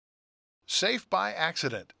Safe by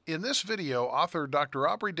Accident. In this video, author Dr.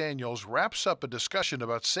 Aubrey Daniels wraps up a discussion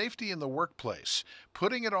about safety in the workplace,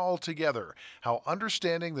 putting it all together, how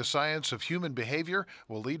understanding the science of human behavior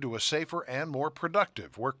will lead to a safer and more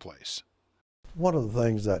productive workplace. One of the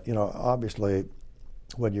things that, obviously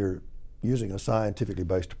when you're using a scientifically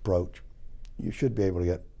based approach, you should be able to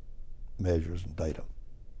get measures and data,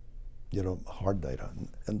 hard data.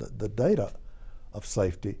 And the data of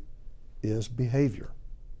safety is behavior.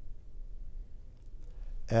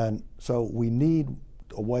 And so we need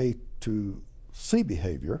a way to see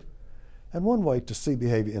behavior. And one way to see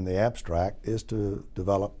behavior in the abstract is to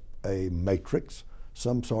develop a matrix,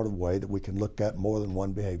 some sort of way that we can look at more than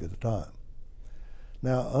one behavior at a time.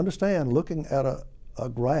 Now, understand, looking at a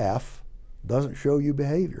graph doesn't show you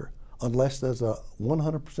behavior unless there's a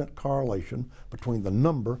 100% correlation between the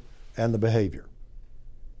number and the behavior.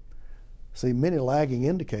 See, many lagging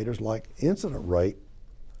indicators like incident rate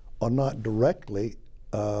are not directly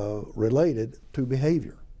related to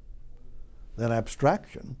behavior. Then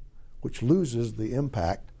abstraction, which loses the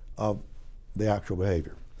impact of the actual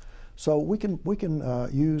behavior. So we can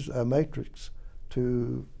use a matrix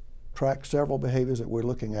to track several behaviors that we're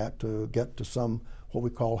looking at to get to some what we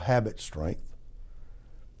call habit strength.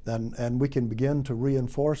 And we can begin to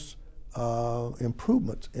reinforce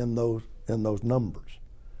improvements in those numbers.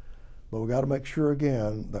 But we've got to make sure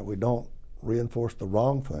again that we don't reinforce the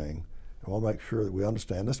wrong thing. And we'll make sure that we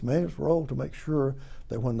understand this management's role to make sure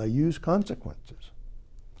that when they use consequences,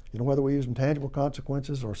 whether we use intangible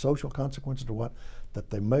consequences or social consequences or what,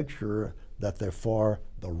 that they make sure that they're for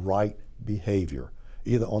the right behavior,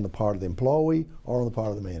 either on the part of the employee or on the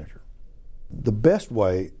part of the manager. The best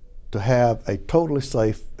way to have a totally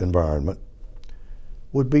safe environment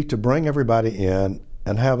would be to bring everybody in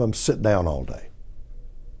and have them sit down all day.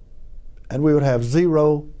 And we would have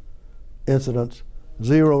 0 incidents,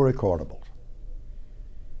 0 recordables.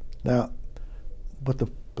 Now, but the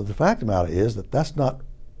fact of the matter is that that's not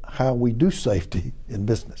how we do safety in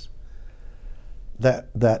business.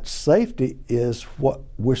 That safety is what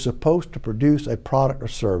we're supposed to produce a product or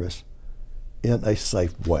service in a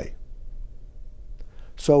safe way.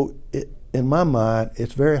 So in my mind,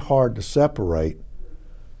 it's very hard to separate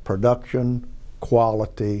production,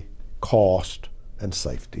 quality, cost, and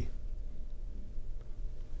safety.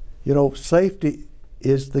 Safety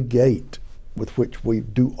is the gate with which we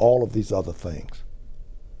do all of these other things.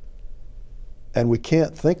 And we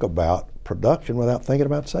can't think about production without thinking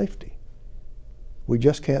about safety. We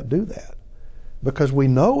just can't do that. Because we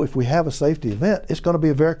know if we have a safety event, it's going to be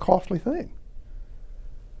a very costly thing.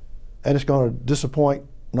 And it's going to disappoint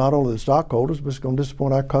not only the stockholders, but it's going to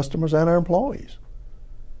disappoint our customers and our employees.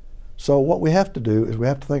 So what we have to do is we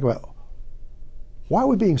have to think about, why are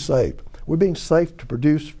we being safe? We're being safe to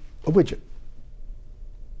produce a widget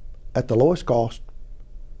at the lowest cost,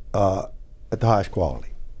 at the highest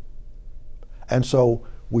quality. And so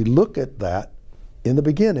we look at that in the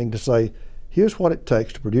beginning to say, here's what it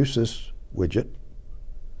takes to produce this widget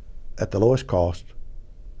at the lowest cost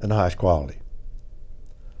and the highest quality.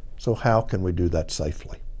 So how can we do that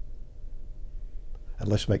safely? And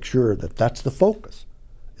let's make sure that that's the focus.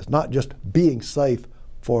 It's not just being safe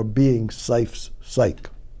for being safe's sake.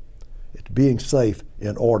 It's being safe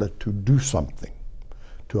in order to do something,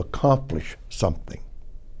 to accomplish something.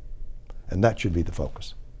 And that should be the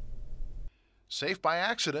focus. Safe by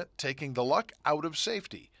Accident, taking the luck out of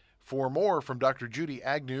safety. For more from Dr. Judy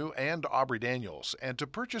Agnew and Aubrey Daniels, and to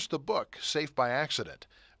purchase the book Safe by Accident,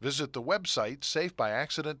 visit the website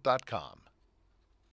safebyaccident.com.